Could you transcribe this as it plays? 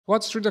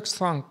What's Redux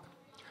Thunk?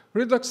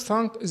 Redux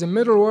Thunk is a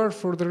middleware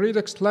for the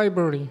Redux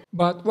library.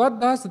 But what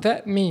does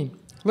that mean?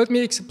 Let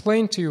me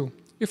explain to you.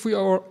 If we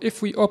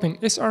open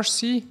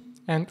src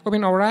and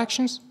open our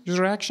actions,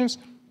 user actions,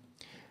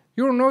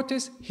 you'll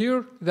notice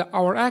here that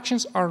our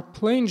actions are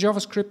plain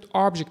JavaScript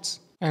objects.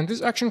 And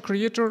this action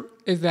creator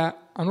is a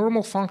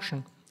normal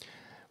function.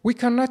 We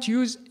cannot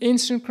use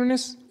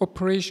asynchronous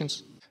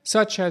operations,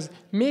 such as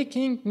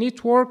making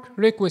network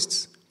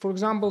requests. For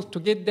example, to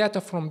get data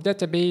from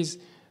database,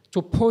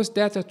 to post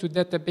data to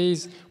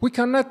database. We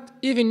cannot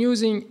even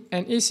using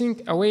an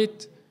async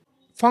await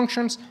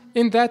functions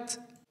in that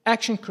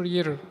action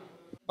creator.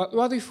 But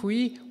what if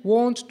we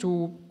want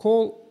to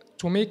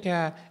make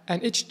an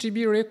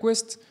HTTP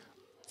request,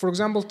 for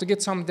example, to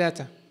get some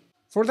data?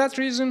 For that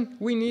reason,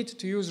 we need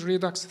to use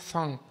Redux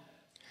Thunk.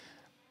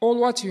 All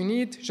what you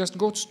need, just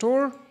go to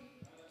store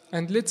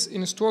and let's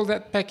install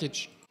that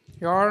package.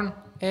 Yarn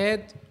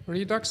add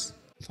Redux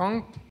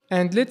Thunk,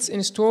 and let's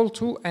install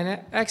to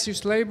an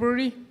Axios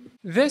library.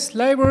 This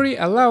library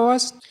allows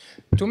us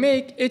to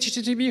make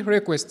HTTP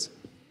requests.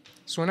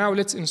 So now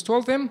let's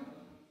install them.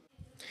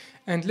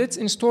 And let's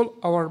install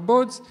our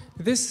bots.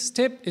 This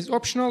step is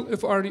optional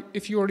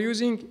if you are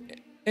using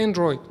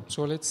Android.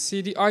 So let's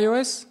cd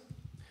iOS,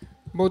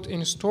 bot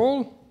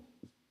install.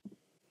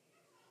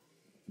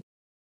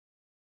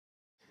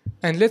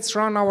 And let's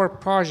run our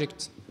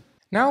project.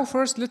 Now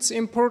first let's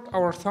import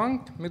our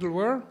Thunk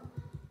middleware.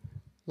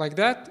 Like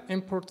that,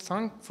 import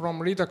Thunk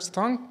from Redux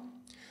Thunk.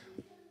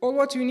 All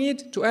what you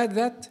need to add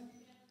that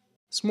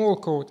small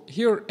code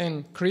here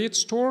in create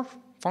store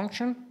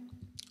function.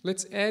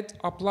 Let's add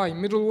apply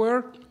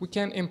middleware. We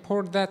can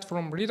import that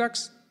from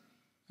Redux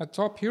at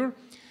top here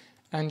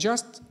and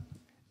just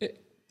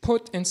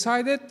put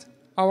inside it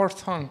our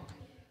Thunk.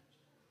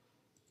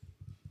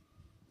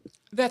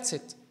 That's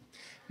it.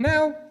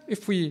 Now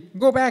if we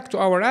go back to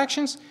our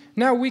actions,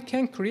 now we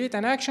can create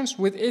an actions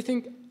with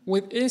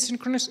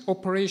asynchronous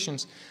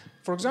operations.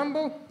 For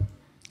example,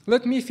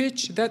 let me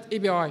fetch that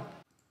API.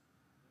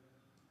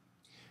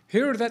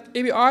 Here that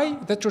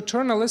API that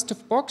return a list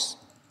of box,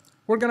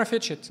 we're gonna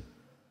fetch it.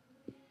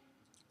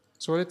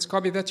 So let's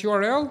copy that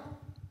URL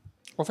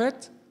of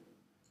it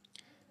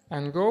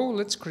and go.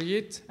 Let's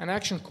create an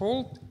action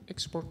called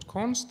export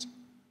const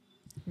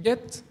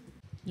get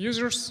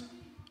users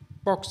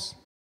box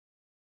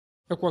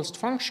equals to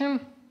function.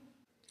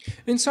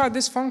 Inside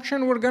this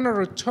function, we're gonna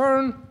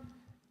return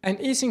an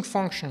async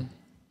function.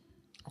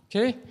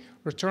 Okay,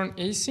 return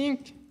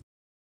async.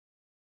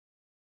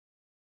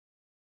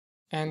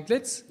 And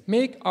let's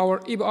make our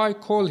API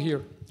call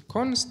here.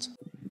 Const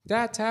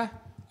data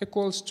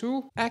equals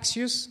to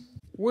Axios.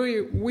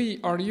 We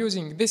are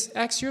using this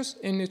Axios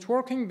in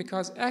networking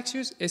because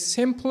Axios is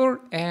simpler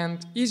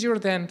and easier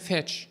than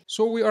fetch.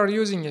 So we are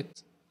using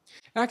it.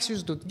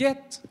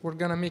 Axios.get, we're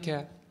gonna make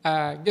a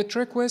get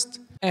request.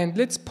 And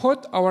let's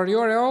put our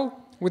URL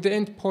with the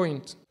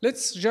endpoint.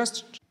 Let's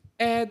just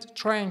add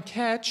try and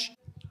catch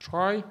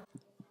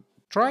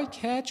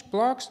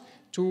blocks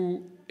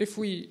to, if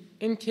we,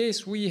 in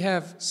case we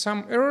have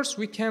some errors,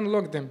 we can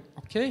log them.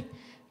 Okay,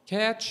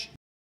 catch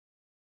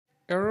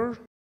error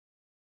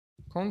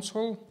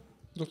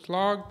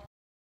console.log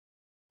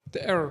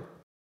the error.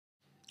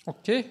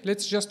 Okay,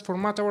 let's just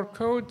format our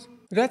code.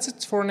 That's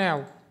it for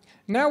now.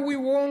 Now we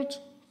want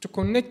to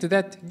connect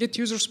that get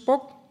user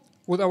spoke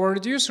with our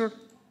reducer.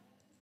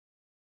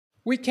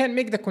 We can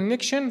make the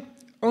connection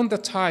on the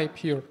type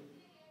here.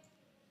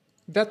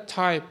 That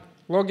type,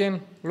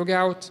 login,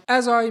 logout,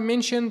 as I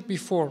mentioned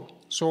before.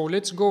 So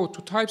let's go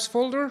to types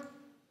folder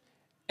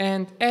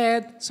and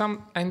add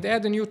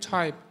a new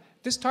type.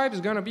 This type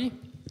is gonna be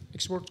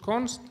export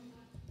const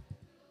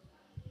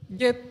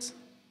get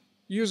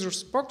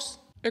users box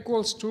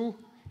equals to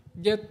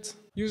get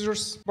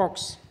users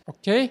box.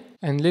 Okay,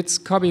 and let's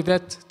copy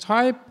that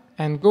type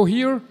and go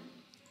here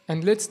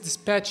and let's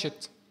dispatch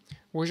it.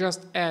 We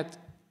just add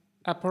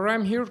a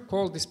param here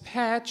called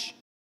dispatch,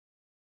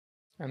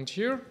 and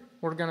here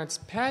we're gonna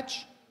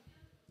dispatch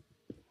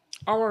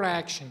our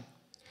action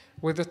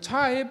with the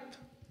type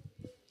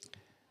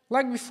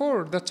like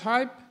before. The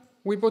type,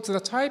 we put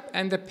the type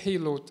and the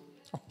payload.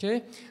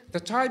 Okay, the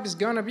type is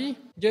gonna be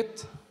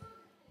get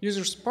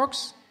users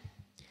box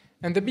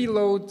and the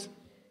payload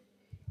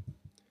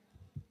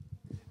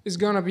is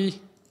gonna be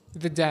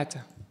the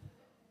data.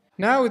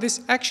 Now this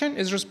action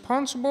is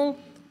responsible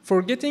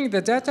for getting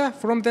the data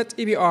from that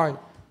API.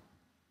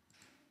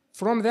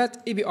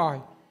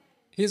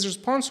 He's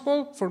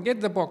responsible for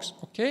get the box.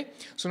 Okay,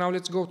 so now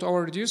let's go to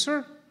our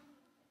reducer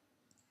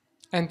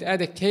and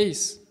add a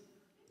case.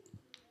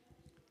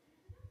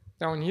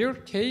 Down here,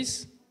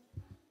 case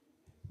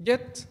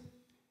get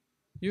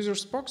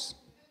users box.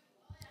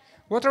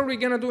 What are we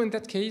gonna do in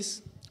that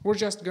case? We're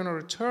just gonna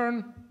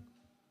return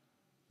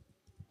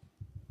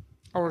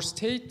our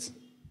state,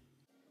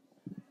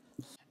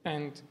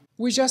 and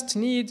we just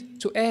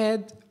need to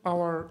add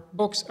our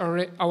box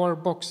array, our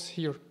box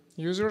here,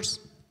 users,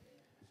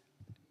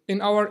 in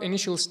our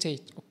initial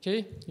state.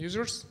 Okay,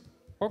 users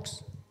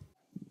box.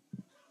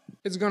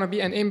 It's gonna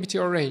be an empty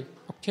array.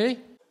 Okay,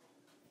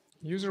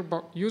 user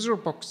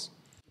box.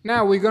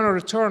 Now we're gonna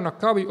return a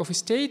copy of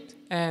state,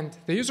 and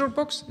the user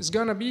box is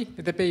gonna be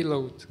the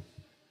payload.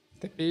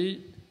 The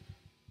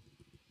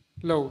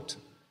payload.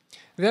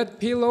 That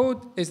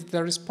payload is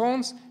the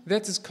response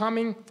that is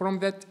coming from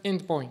that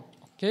endpoint.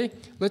 Okay,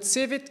 let's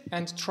save it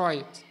and try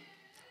it.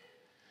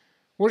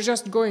 We're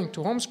just going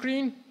to home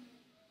screen,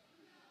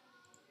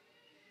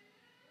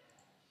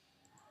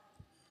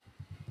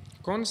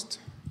 const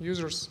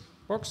users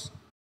box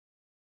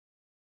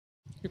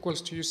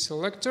equals to use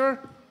selector,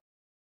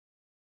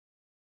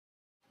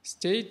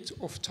 state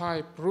of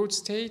type root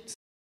state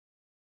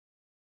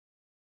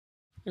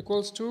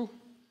equals to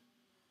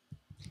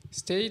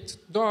state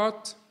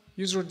dot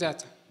user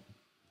data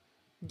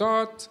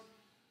dot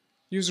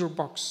user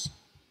box.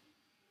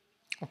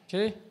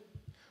 Okay,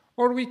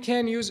 or we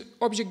can use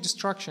object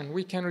destruction.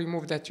 We can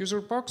remove that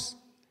user box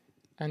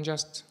and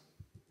just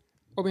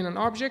open an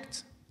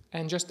object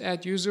and just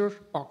add user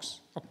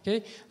box.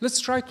 Okay, let's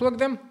try to log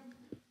them.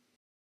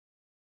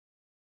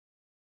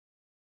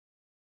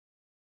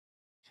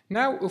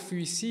 Now if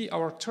we see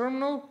our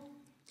terminal,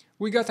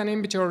 we got an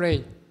empty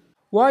array.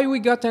 Why we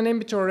got an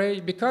empty array?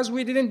 Because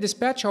we didn't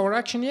dispatch our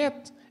action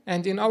yet,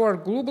 and in our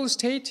global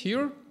state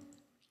here,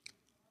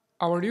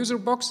 our user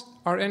box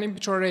are an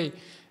empty array.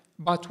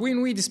 But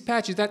when we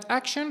dispatch that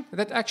action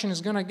is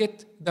gonna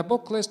get the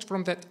book list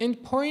from that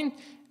endpoint,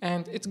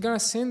 and it's gonna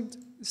send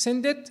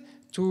it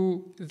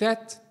to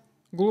that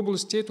global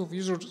state of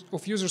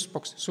users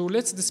box. So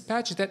let's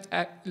dispatch that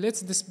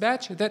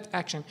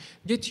action.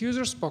 Get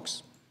users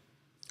box.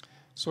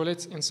 So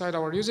let's inside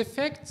our use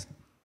effect,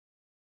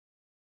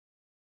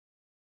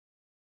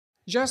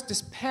 just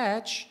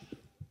dispatch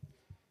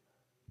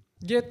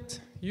get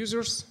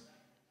users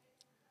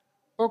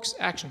box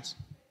actions.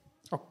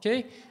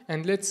 Okay,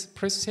 and let's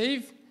press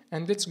save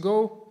and let's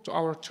go to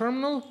our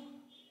terminal.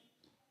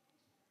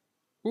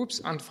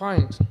 Oops,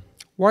 undefined.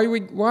 Why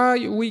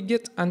we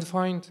get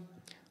undefined?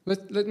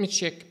 Let me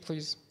check,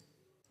 please.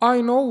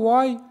 I know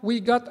why we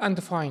got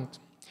undefined.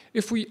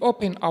 If we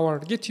open our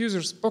get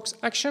users box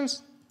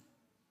actions,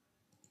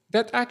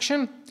 that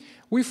action,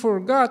 we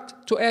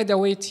forgot to add a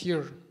wait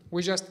here.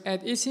 We just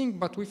add async,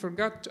 but we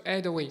forgot to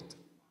add a wait.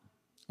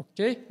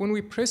 Okay, when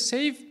we press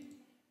save,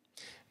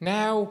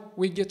 now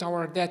we get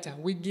our data.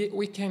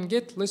 We can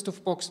get list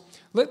of books.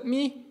 Let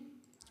me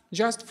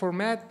just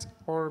format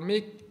or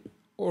make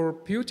or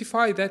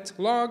beautify that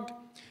log.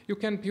 You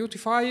can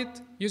beautify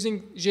it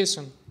using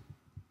JSON.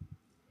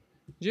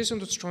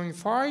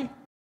 JSON.stringify,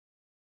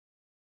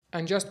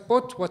 and just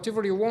put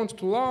whatever you want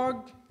to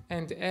log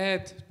and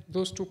add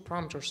those two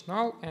parameters,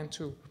 null and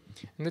true.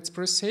 And let's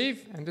press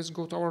save and let's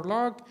go to our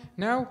log.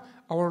 Now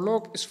our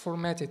log is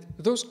formatted.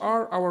 Those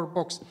are our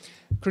books.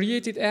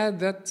 Created at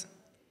that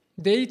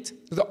date,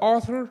 the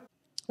author,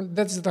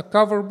 that's the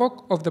cover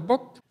book of the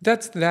book,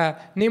 that's the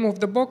name of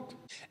the book,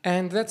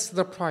 and that's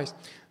the price.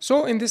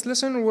 So in this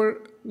lesson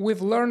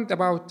we've learned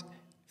about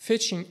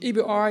fetching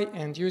API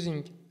and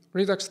using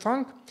Redux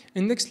Thunk.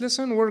 In next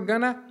lesson we're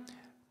gonna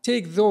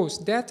take those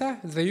data,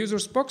 the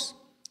user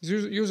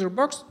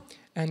box,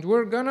 and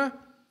we're gonna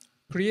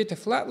create a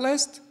flat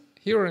list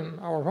here in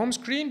our home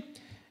screen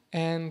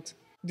and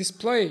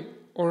display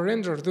or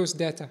render those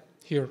data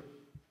here.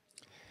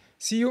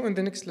 See you in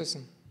the next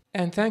lesson,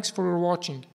 and thanks for watching.